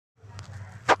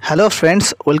Hello friends,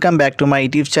 welcome back to my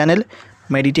YouTube channel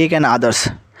মেডি take and others.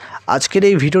 আজকের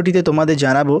এই ভিডিওটিতে তোমাদের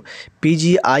জানাবো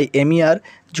Pgimer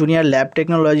জুনিয়র ল্যাব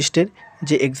টেকনোলজিস্টের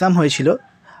যে এক্সাম হয়েছিল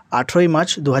 18ই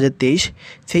মার্চ 2023,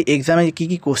 সেই এক্সামে কী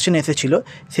কী কোশ্চেন এসেছিলো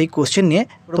সেই কোশ্চেন নিয়ে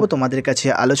তোমাদের কাছে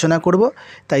আলোচনা করব,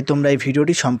 তাই তোমরা এই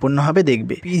ভিডিওটি সম্পূর্ণভাবে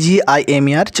দেখবে।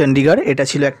 Pgimer চণ্ডীগড় এটা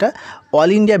ছিল একটা অল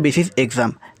ইন্ডিয়া বেসিস এক্সাম,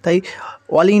 তাই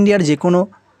অল ইন্ডিয়ার যে কোনো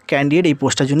ক্যান্ডিডেট এই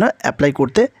পোস্টের জন্য অ্যাপ্লাই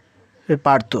করতে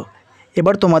পারতো।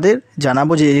 এবার তোমাদের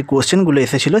জানাবো যে কোশ্চেনগুলো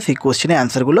এসেছিলো সেই কোশ্চেনের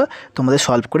অ্যান্সারগুলো তোমাদের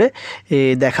সলভ করে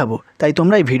দেখাবো, তাই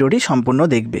তোমরা এই ভিডিওটি সম্পূর্ণ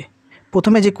দেখবে।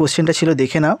 প্রথমে যে কোশ্চেনটা ছিল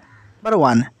দেখে নাও। Number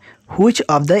 1, which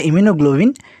of the immunoglobulin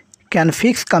can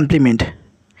fix complement.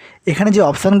 এখানে যে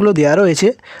অপশানগুলো দেওয়া রয়েছে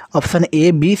option A,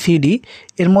 B, C, D,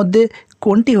 এর মধ্যে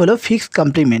কোনটি হলো ফিক্স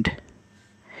কমপ্লিমেন্ট?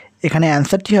 এখানে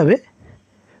অ্যান্সারটি হবে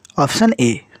অপশান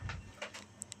এ,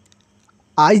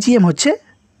 আইজিএম হচ্ছে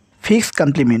ফিক্স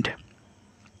কমপ্লিমেন্ট।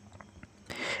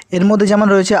 এর মধ্যে যেমন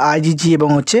রয়েছে আইজিজি এবং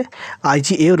হচ্ছে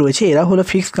আইজিএও রয়েছে, এরা হলো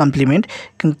ফিক্স কমপ্লিমেন্ট,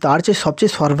 কিন্তু তার চেয়ে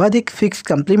সবচেয়ে সর্বাধিক ফিক্স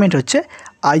কমপ্লিমেন্ট হচ্ছে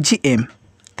আইজিএম,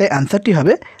 তাই অ্যান্সারটি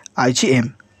হবে IgM.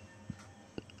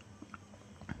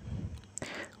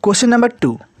 Question number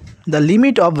 2, the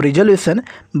limit of resolution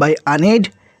by আনএড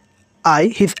I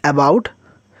is about.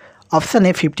 Option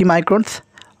A 50 মাইক্রনস,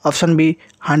 option B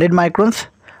 100 মাইক্রনস,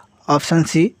 option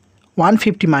C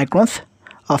 150 মাইক্রনস,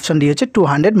 option D হচ্ছে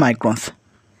 200 মাইক্রনস।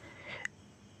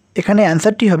 এখানে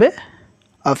অ্যান্সারটি হবে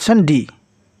অপশান ডি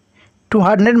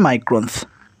 200 মাইক্রনস।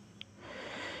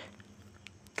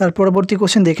 তার পরবর্তী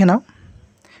কোশ্চেন দেখে নাও।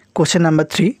 Question number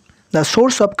 3, the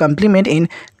source of complement in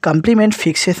complement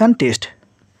fixation test.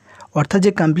 অর্থাৎ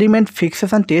যে complement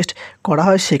fixation test করা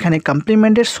হয় সেখানে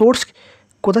কমপ্লিমেন্টের সোর্স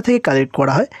কোথা থেকে কালেক্ট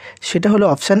করা হয়, সেটা হলো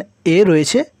অপশান এ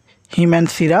রয়েছে হিউম্যান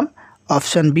সিরাম,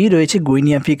 অপশান বি রয়েছে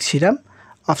গুইনিয়া পিগ সিরাম,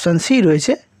 অপশান সি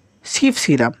রয়েছে শিপ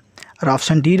সিরাম, আর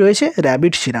অপশান ডি রয়েছে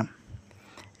র্যাবিট সিরাম।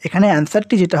 এখানে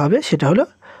অ্যান্সারটি যেটা হবে সেটা হলো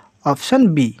option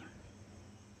B,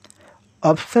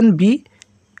 option B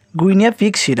গুইনিয়া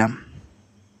pig serum.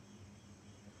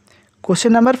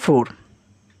 Question number 4,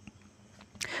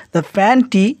 the pan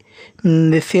T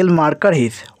sell marker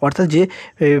his. অর্থাৎ যে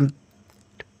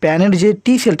প্যানের যে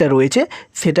টি সেলটা রয়েছে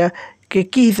সেটাকে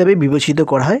কী হিসাবে বিবেচিত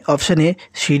করা হয়? Option A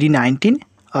CD19,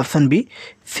 option B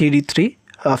CD3,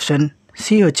 option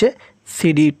C হচ্ছে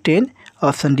CD10,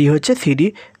 অপশান ডি হচ্ছে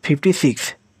CD56।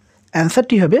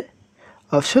 অ্যান্সারটি হবে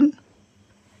অপশান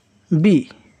বি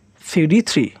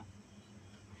CD3।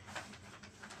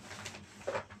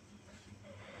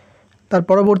 তার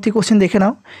পরবর্তী কোশ্চেন দেখে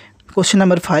নাও। Question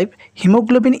number 5,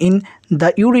 haemoglobin in the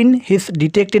urine is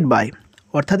detected by.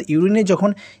 অর্থাৎ ইউরিনে যখন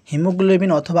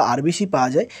হিমোগ্লোবিন অথবা আরবিসি পাওয়া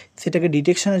যায় সেটাকে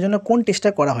ডিটেকশনের জন্য কোন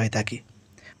টেস্টটা করা হয়ে থাকে?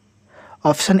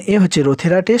 অপশান এ হচ্ছে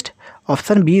রোথেরা টেস্ট,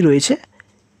 অপশান বি রয়েছে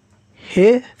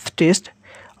হেস টেস্ট,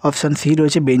 অপশান সি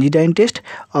রয়েছে বেঞ্জিডাইন টেস্ট,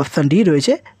 অপশান ডি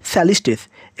রয়েছে স্যালিস টেস্ট।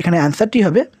 এখানে অ্যান্সারটি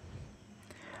হবে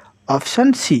অপশান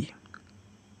সি,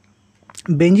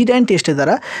 বেঞ্জিডাইন টেস্টের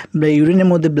দ্বারা ইউরিনের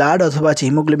মধ্যে ব্লাড অথবা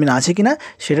হিমোগ্লোবিন আছে কিনা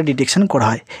সেটা ডিটেকশন করা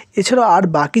হয়। এছাড়াও আর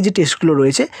বাকি যে টেস্টগুলো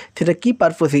রয়েছে সেটা কী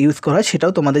পারপোজে ইউজ করা হয়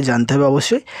সেটাও তোমাদের জানতে হবে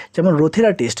অবশ্যই। যেমন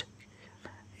রোথেরা টেস্ট,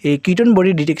 এই কিটোন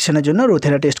বডি ডিটেকশনের জন্য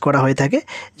রোথেরা টেস্ট করা হয়ে থাকে।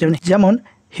 যেমন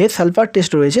হে সালফার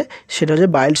টেস্ট রয়েছে সেটা হচ্ছে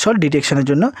বাইল সল্ট ডিটেকশনের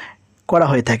জন্য করা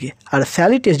হয়ে থাকে। আর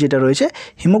স্যালি টেস্ট যেটা রয়েছে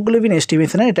হিমোগ্লোবিন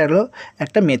এস্টিমেশনের, এটা হলো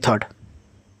একটা মেথড।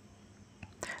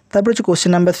 তারপর হচ্ছে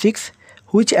question number 6,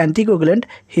 which anticoagulant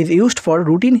is used for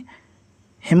routine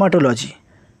haematology.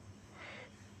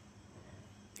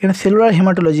 এখানে সেলুলার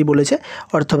হেমাটোলজি বলেছে,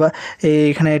 অথবা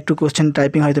এখানে একটু কোশ্চেন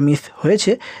টাইপিং হয়তো মিস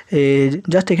হয়েছে।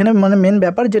 জাস্ট এখানে মানে মেন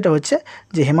ব্যাপার যেটা হচ্ছে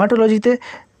যে হেমাটোলজিতে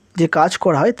যে কাজ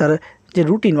করা হয় তার যে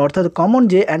রুটিন অর্থাৎ কমন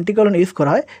যে অ্যান্টিকোগুলেন্ট ইউজ করা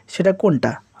হয় সেটা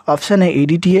কোনটা? Option A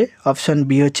EDTA, option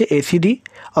B হচ্ছে ACD,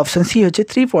 অপশান সি হচ্ছে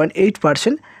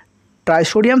 3.8%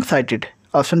 ট্রাইসোডিয়াম সাইট্রেট,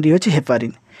 অপশান ডি হচ্ছে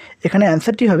হেপারিন। এখানে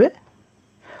অ্যান্সারটি হবে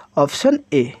অপশান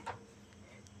এ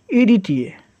EDTA।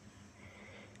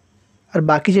 আর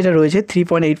বাকি যেটা রয়েছে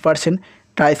 3.8%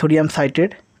 ট্রাইসোডিয়াম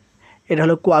সাইট্রেট, এটা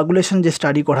হলো কোয়াগুলেশন যে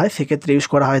স্টাডি করা হয় সেক্ষেত্রে ইউজ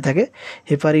করা হয়ে থাকে।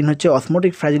 হেপারিন হচ্ছে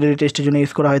অসমোটিক ফ্র্যাজিলিটি টেস্টের জন্য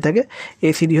ইউজ করা হয়ে থাকে।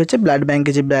 ACD হচ্ছে ব্লাড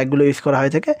ব্যাঙ্কে যে ব্যাগগুলো ইউজ করা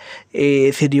হয়ে থাকে,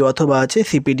 ACD অথবা আছে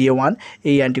CPDA1,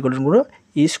 এই অ্যান্টিকোডনগুলো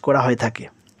ইউজ করা হয়ে থাকে।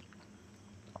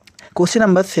 Question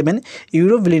number 7,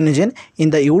 ইউরোভিলিনোজেন in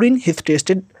the urine is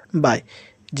tasted by.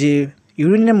 যে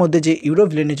ইউরিনের মধ্যে যে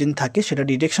ইউরোভিলিনোজেন থাকে সেটা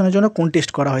ডিটেকশনের জন্য কোন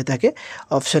টেস্ট করা হয়ে থাকে?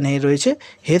 অপশান এ রয়েছে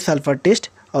হে সালফার টেস্ট,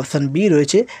 অপশান বি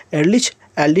রয়েছে এরলিচ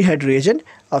অ্যালডিহাইড রিয়েজেন্ট,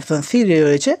 অপশান সি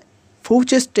রয়েছে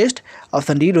ফুচেস টেস্ট,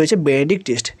 অপশান ডি রয়েছে বেনেডিক্ট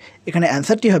টেস্ট। এখানে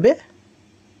অ্যান্সারটি হবে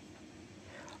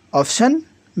অপশান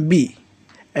বি,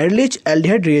 এরলিচ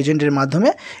অ্যালডিহাইড রিয়েজেন্টের মাধ্যমে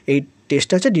এই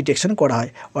টেস্টটা হচ্ছে ডিটেকশন করা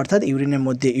হয়, অর্থাৎ ইউরিনের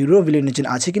মধ্যে ইউরোবিলিনোজেন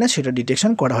আছে কিনা সেটা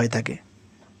ডিটেকশন করা হয়ে থাকে।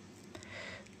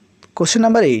 Question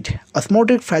number 8,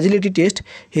 osmotic fragility test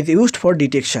is used for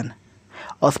detection.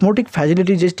 Osmotic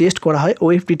fragility যে টেস্ট করা হয়,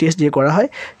 ওএফটি টেস্ট যে করা হয়,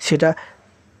 সেটা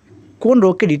কোন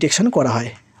রোগকে ডিটেকশন করা হয়?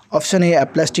 Option A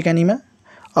aplastic anaemia,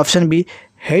 option B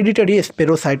hereditary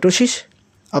স্পেরোসাইটোসিস,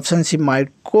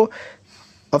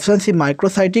 option C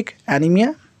microcytic anaemia,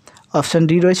 option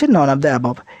D রয়েছে নন অফ দ্য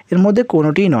অ্যাবভ। এর মধ্যে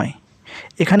কোনোটিই নয়।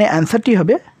 এখানে অ্যান্সারটি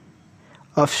হবে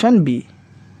option B,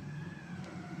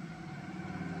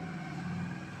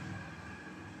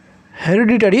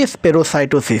 hereditary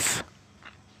স্পেরোসাইটোসিস।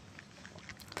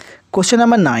 Question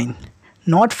number 9,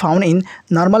 not found in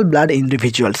normal blood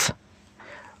individuals.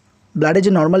 ব্লাডে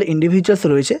যে নর্মাল ইন্ডিভিজুয়ালস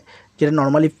রয়েছে, যেটা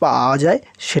নর্মালি পাওয়া যায়,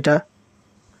 সেটা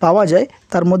পাওয়া যায়,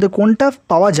 তার মধ্যে কোনটা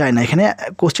পাওয়া যায় না। এখানে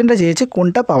কোশ্চেনটা চেয়েছে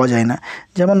কোনটা পাওয়া যায় না।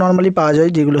 যেমন নর্মালি পাওয়া যায়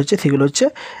যেগুলো হচ্ছে, সেগুলো হচ্ছে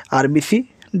RBC,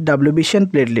 WBC and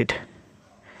platelet.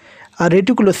 R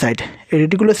reticulocyte, এই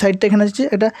রেটিকুলোসাইটটা এখানে হচ্ছে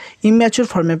একটা ইম্যাচিওর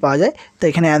ফর্মে পাওয়া যায়, তাই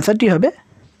এখানে অ্যান্সারটি হবে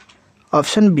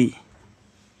option B,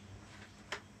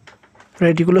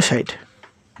 reticulocyte.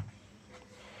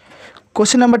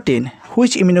 Question number 10,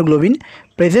 which immunoglobulin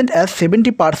present as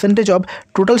 70% of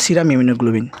total serum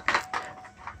immunoglobulin.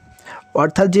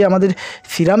 অর্থাৎ যে আমাদের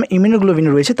সিরাম ইমিউনোগ্লোবিন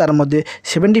রয়েছে, তার মধ্যে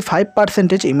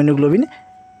 75% ইমিউনোগ্লোবিন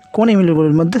কোন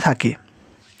ইমিউনোগ্লোবিনের মধ্যে থাকে?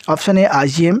 Option A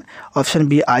IgM, option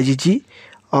B IgG,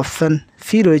 option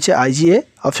C রয়েছে আইজিএ,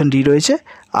 অপশান ডি রয়েছে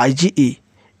আইজিই।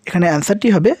 এখানে অ্যান্সারটি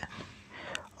হবে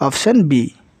অপশান বি,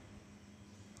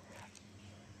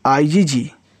 আইজিজি।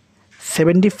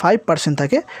 75%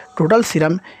 থাকে টোটাল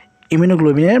সিরাম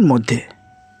ইমিউনোগ্লোবিনের মধ্যে।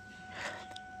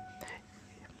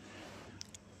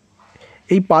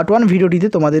 এই পার্ট 1 ভিডিওটিতে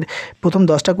তোমাদের প্রথম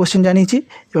 10টা কোশ্চেন জানিয়েছি,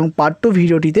 এবং পার্ট 2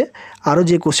 ভিডিওটিতে আরও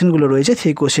যে কোশ্চেনগুলো রয়েছে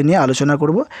সেই কোশ্চেন নিয়ে আলোচনা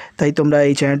করব। তাই তোমরা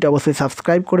এই চ্যানেলটি অবশ্যই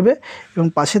সাবস্ক্রাইব করবে, এবং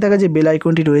পাশে থাকা যে বেল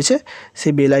আইকনটি রয়েছে,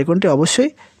 সেই বেল আইকনটি অবশ্যই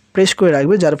প্রেস করে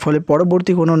রাখবে, যার ফলে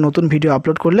পরবর্তী কোনো নতুন ভিডিও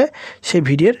আপলোড করলে সেই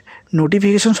ভিডিওর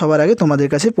নোটিফিকেশন সবার আগে তোমাদের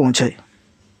কাছে পৌঁছায়।